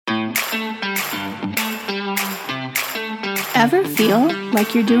Ever feel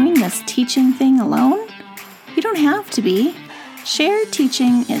like you're doing this teaching thing alone? You don't have to be. Shared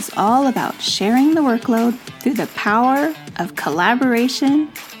teaching is all about sharing the workload through the power of collaboration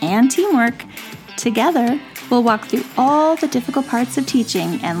and teamwork. Together, we'll walk through all the difficult parts of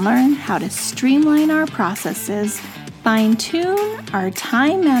teaching and learn how to streamline our processes, fine-tune our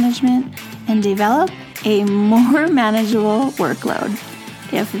time management, and develop a more manageable workload.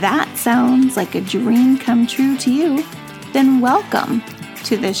 If that sounds like a dream come true to you, then welcome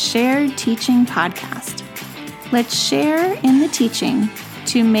to the Shared Teaching Podcast. Let's share in the teaching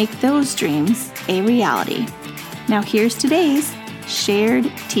to make those dreams a reality. Now here's today's Shared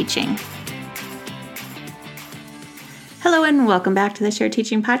Teaching. Hello and welcome back to the Shared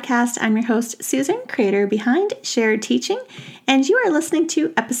Teaching Podcast. I'm your host, Susan, creator behind Shared Teaching, and you are listening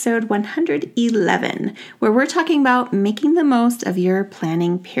to episode 111, where we're talking about making the most of your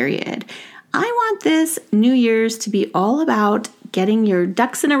planning period. I want this New Year's to be all about getting your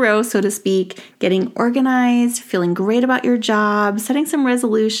ducks in a row, so to speak, getting organized, feeling great about your job, setting some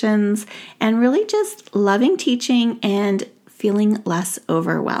resolutions, and really just loving teaching and feeling less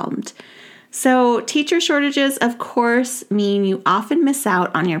overwhelmed. So teacher shortages, of course, mean you often miss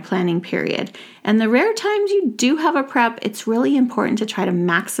out on your planning period. And the rare times you do have a prep, it's really important to try to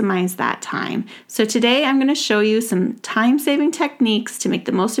maximize that time. So today I'm going to show you some time-saving techniques to make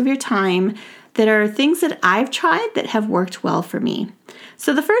the most of your time that are things that I've tried that have worked well for me.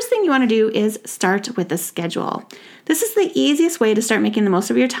 So the first thing you want to do is start with a schedule. This is the easiest way to start making the most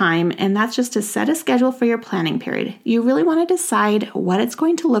of your time, and that's just to set a schedule for your planning period. You really want to decide what it's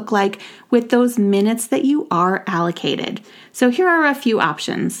going to look like with those minutes that you are allocated. So here are a few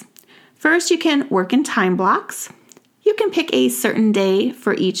options. First, you can work in time blocks. You can pick a certain day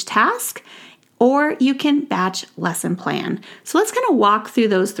for each task, or you can batch lesson plan. So let's kind of walk through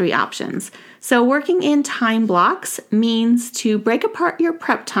those three options. So working in time blocks means to break apart your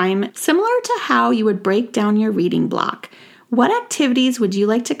prep time similar to how you would break down your reading block. What activities would you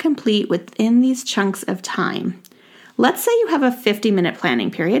like to complete within these chunks of time? Let's say you have a 50-minute planning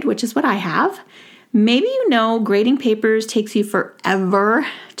period, which is what I have. Maybe you know grading papers takes you forever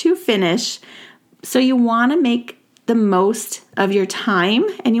to finish, so you want to make the most of your time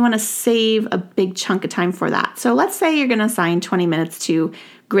and you want to save a big chunk of time for that. So let's say you're going to assign 20 minutes to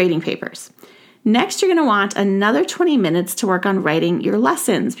grading papers. Next, you're going to want another 20 minutes to work on writing your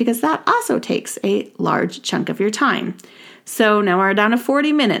lessons because that also takes a large chunk of your time. So now we're down to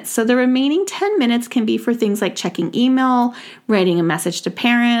 40 minutes. So the remaining 10 minutes can be for things like checking email, writing a message to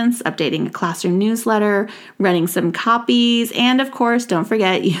parents, updating a classroom newsletter, running some copies, and of course, don't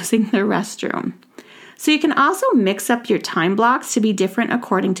forget using the restroom. So you can also mix up your time blocks to be different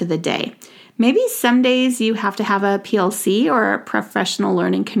according to the day. Maybe some days you have to have a PLC or a professional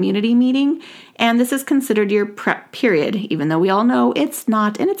learning community meeting, and this is considered your prep period, even though we all know it's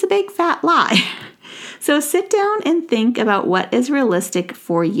not, and it's a big fat lie. So sit down and think about what is realistic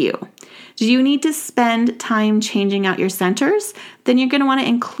for you. Do you need to spend time changing out your centers? Then you're going to want to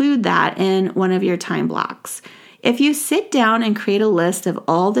include that in one of your time blocks. If you sit down and create a list of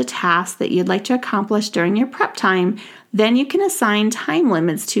all the tasks that you'd like to accomplish during your prep time, then you can assign time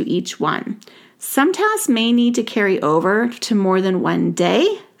limits to each one. Some tasks may need to carry over to more than one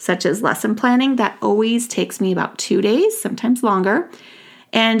day, such as lesson planning. That always takes me about 2 days, sometimes longer.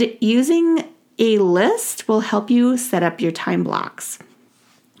 And using a list will help you set up your time blocks.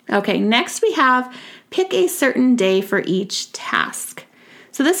 Okay, next we have pick a certain day for each task.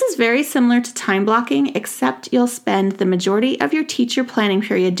 So this is very similar to time blocking, except you'll spend the majority of your teacher planning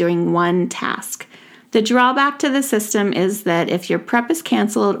period doing one task. The drawback to the system is that if your prep is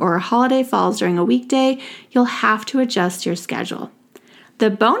canceled or a holiday falls during a weekday, you'll have to adjust your schedule. The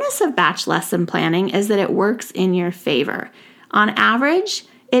bonus of batch lesson planning is that it works in your favor. On average,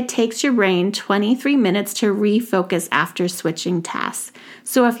 it takes your brain 23 minutes to refocus after switching tasks.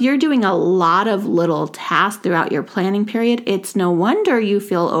 So if you're doing a lot of little tasks throughout your planning period, it's no wonder you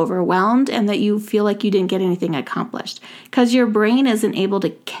feel overwhelmed and that you feel like you didn't get anything accomplished because your brain isn't able to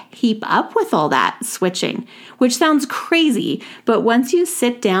keep up with all that switching, which sounds crazy. But once you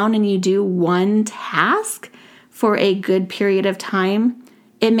sit down and you do one task for a good period of time,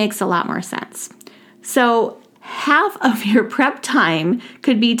 it makes a lot more sense. So half of your prep time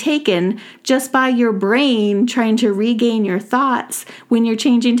could be taken just by your brain trying to regain your thoughts when you're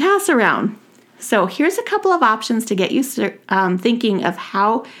changing tasks around. So here's a couple of options to get you thinking of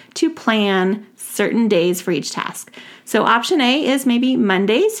how to plan certain days for each task. So option A is maybe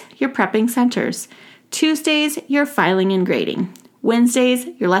Mondays, you're prepping centers. Tuesdays, you're filing and grading. Wednesdays,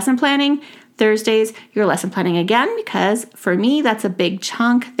 you're lesson planning. Thursdays, you're lesson planning again, because for me, that's a big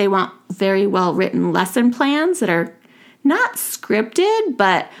chunk. They want very well-written lesson plans that are not scripted,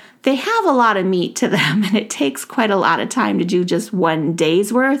 but they have a lot of meat to them, and it takes quite a lot of time to do just one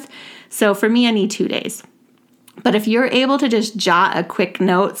day's worth. So for me, I need 2 days. But if you're able to just jot a quick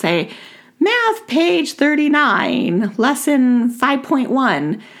note, say, math page 39, lesson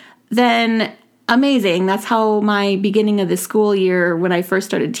 5.1, then amazing. That's how my beginning of the school year when I first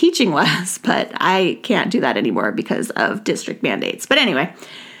started teaching was, but I can't do that anymore because of district mandates. But anyway,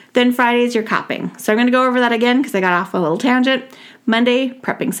 then Fridays, you're copying. So I'm going to go over that again because I got off a little tangent. Monday,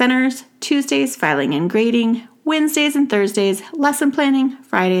 prepping centers. Tuesdays, filing and grading. Wednesdays and Thursdays, lesson planning.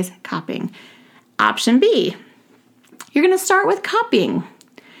 Fridays, copying. Option B, you're going to start with copying.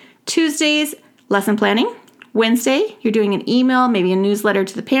 Tuesdays, lesson planning. Wednesday, you're doing an email, maybe a newsletter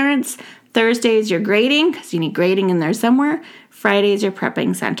to the parents. Thursdays, you're grading because you need grading in there somewhere. Fridays, you're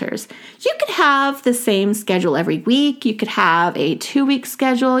prepping centers. You could have the same schedule every week. You could have a 2-week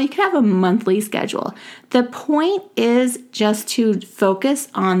schedule. You could have a monthly schedule. The point is just to focus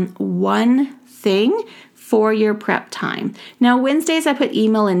on one thing for your prep time. Now, Wednesdays, I put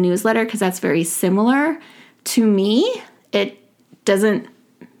email and newsletter because that's very similar. To me,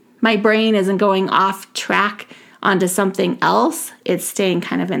 my brain isn't going off track onto something else. It's staying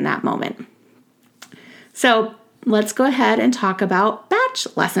kind of in that moment. So let's go ahead and talk about batch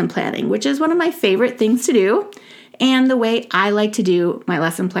lesson planning, which is one of my favorite things to do and the way I like to do my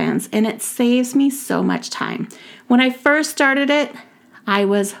lesson plans. And it saves me so much time. When I first started it, I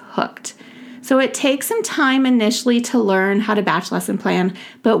was hooked. So it takes some time initially to learn how to batch lesson plan,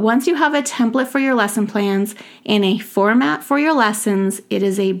 but once you have a template for your lesson plans and a format for your lessons, it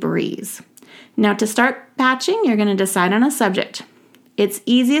is a breeze. Now to start batching, you're going to decide on a subject. It's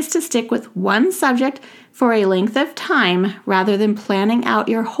easiest to stick with one subject for a length of time rather than planning out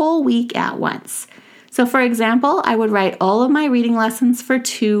your whole week at once. So for example, I would write all of my reading lessons for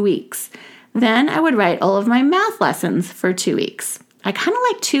 2 weeks. Then I would write all of my math lessons for 2 weeks. I kind of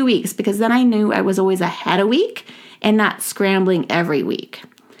like 2 weeks because then I knew I was always ahead a week and not scrambling every week.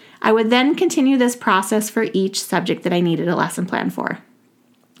 I would then continue this process for each subject that I needed a lesson plan for.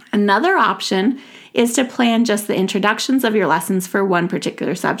 Another option is to plan just the introductions of your lessons for one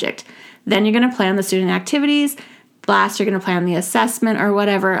particular subject. Then you're going to plan the student activities. Last, you're going to plan the assessment or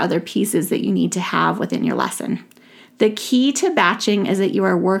whatever other pieces that you need to have within your lesson. The key to batching is that you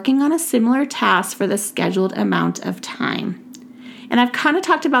are working on a similar task for the scheduled amount of time. And I've kind of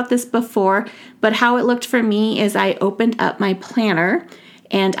talked about this before, but how it looked for me is I opened up my planner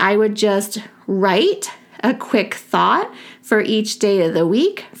and I would just write a quick thought for each day of the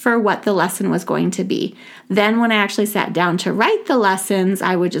week for what the lesson was going to be. Then when I actually sat down to write the lessons,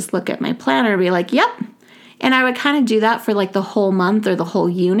 I would just look at my planner and be like, yep. And I would kind of do that for like the whole month or the whole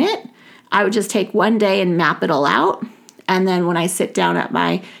unit. I would just take one day and map it all out. And then when I sit down at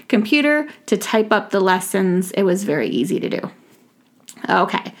my computer to type up the lessons, it was very easy to do.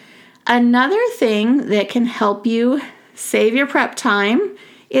 Okay, another thing that can help you save your prep time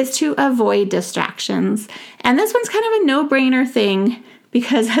is to avoid distractions. And this one's kind of a no-brainer thing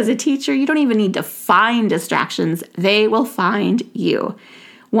because as a teacher, you don't even need to find distractions. They will find you.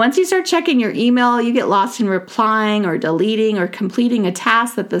 Once you start checking your email, you get lost in replying or deleting or completing a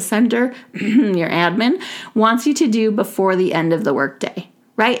task that the center, your admin, wants you to do before the end of the workday.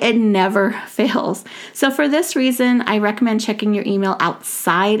 Right? It never fails. So for this reason, I recommend checking your email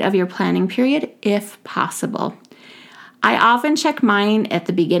outside of your planning period if possible. I often check mine at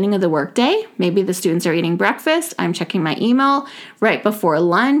the beginning of the workday. Maybe the students are eating breakfast. I'm checking my email right before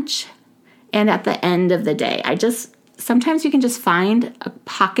lunch and at the end of the day. Sometimes you can just find a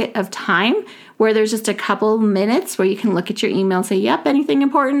pocket of time where there's just a couple minutes where you can look at your email and say, yep, anything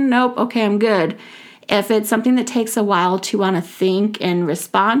important? Nope. Okay, I'm good. If it's something that takes a while to want to think and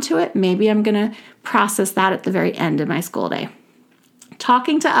respond to it, maybe I'm going to process that at the very end of my school day.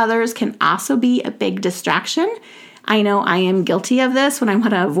 Talking to others can also be a big distraction. I know I am guilty of this. When I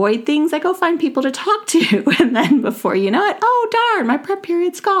want to avoid things, I go find people to talk to. And then before you know it, oh darn, my prep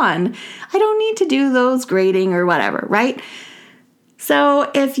period's gone. I don't need to do those grading or whatever, right? So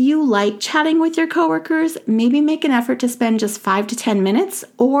if you like chatting with your coworkers, maybe make an effort to spend just 5 to 10 minutes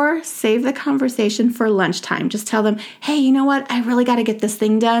or save the conversation for lunchtime. Just tell them, hey, you know what? I really got to get this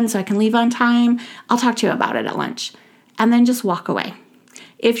thing done so I can leave on time. I'll talk to you about it at lunch. And then just walk away.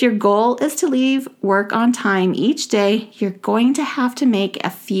 If your goal is to leave work on time each day, you're going to have to make a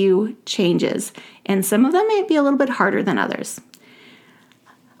few changes. And some of them may be a little bit harder than others.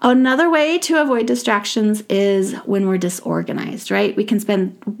 Another way to avoid distractions is when we're disorganized, right? We can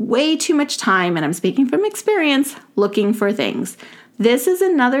spend way too much time, and I'm speaking from experience, looking for things. This is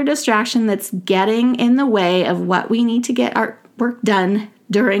another distraction that's getting in the way of what we need to get our work done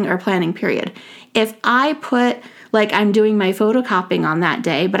during our planning period. If I put, like, I'm doing my photocopying on that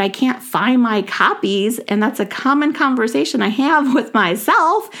day, but I can't find my copies, and that's a common conversation I have with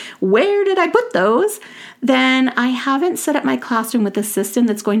myself, where did I put those? Then I haven't set up my classroom with a system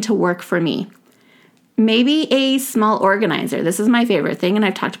that's going to work for me. Maybe a small organizer. This is my favorite thing, and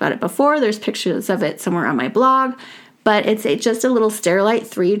I've talked about it before. There's pictures of it somewhere on my blog, but it's just a little Sterilite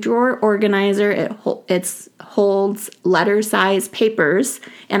 3-drawer organizer. It holds letter-size papers,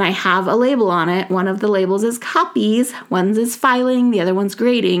 and I have a label on it. One of the labels is copies, one's is filing, the other one's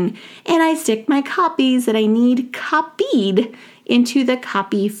grading, and I stick my copies that I need copied into the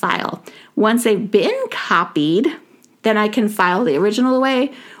copy file. Once they've been copied, then I can file the original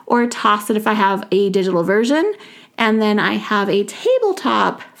away or toss it if I have a digital version. And then I have a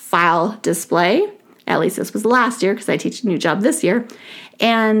tabletop file display. At least this was last year because I teach a new job this year.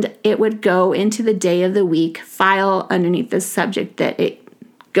 And it would go into the day of the week file underneath the subject that it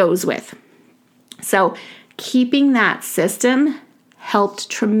goes with. So keeping that system helped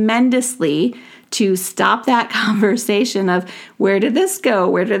tremendously to stop that conversation of, where did this go?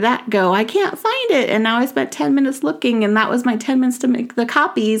 Where did that go? I can't find it. And now I spent 10 minutes looking, and that was my 10 minutes to make the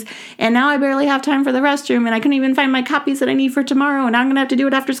copies. And now I barely have time for the restroom, and I couldn't even find my copies that I need for tomorrow. And now I'm going to have to do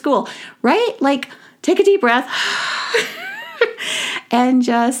it after school, right? Like, take a deep breath and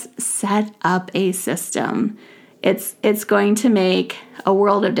just set up a system. It's going to make a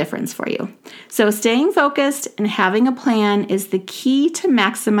world of difference for you. So staying focused and having a plan is the key to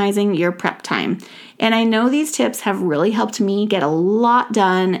maximizing your prep time. And I know these tips have really helped me get a lot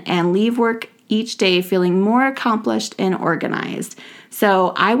done and leave work each day feeling more accomplished and organized.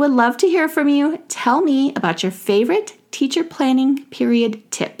 So I would love to hear from you. Tell me about your favorite teacher planning period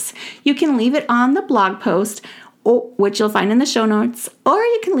tips. You can leave it on the blog post, which you'll find in the show notes, or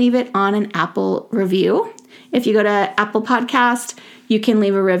you can leave it on an Apple review. If you go to Apple Podcast, you can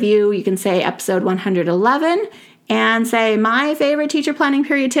leave a review. You can say episode 111 and say, my favorite teacher planning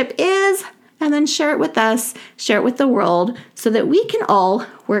period tip is, and then share it with us, share it with the world so that we can all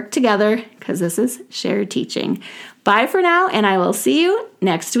work together, because this is shared teaching. Bye for now, and I will see you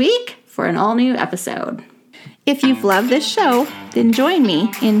next week for an all-new episode. If you've loved this show, then join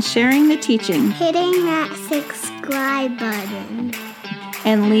me in sharing the teaching, hitting that subscribe button,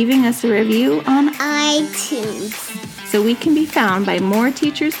 and leaving us a review on iTunes, so we can be found by more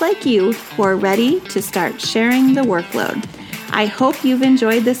teachers like you who are ready to start sharing the workload. I hope you've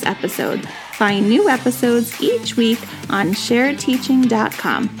enjoyed this episode. Find new episodes each week on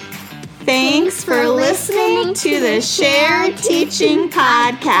sharedteaching.com. Thanks for listening to the Shared Teaching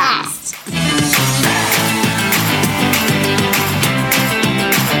Podcast.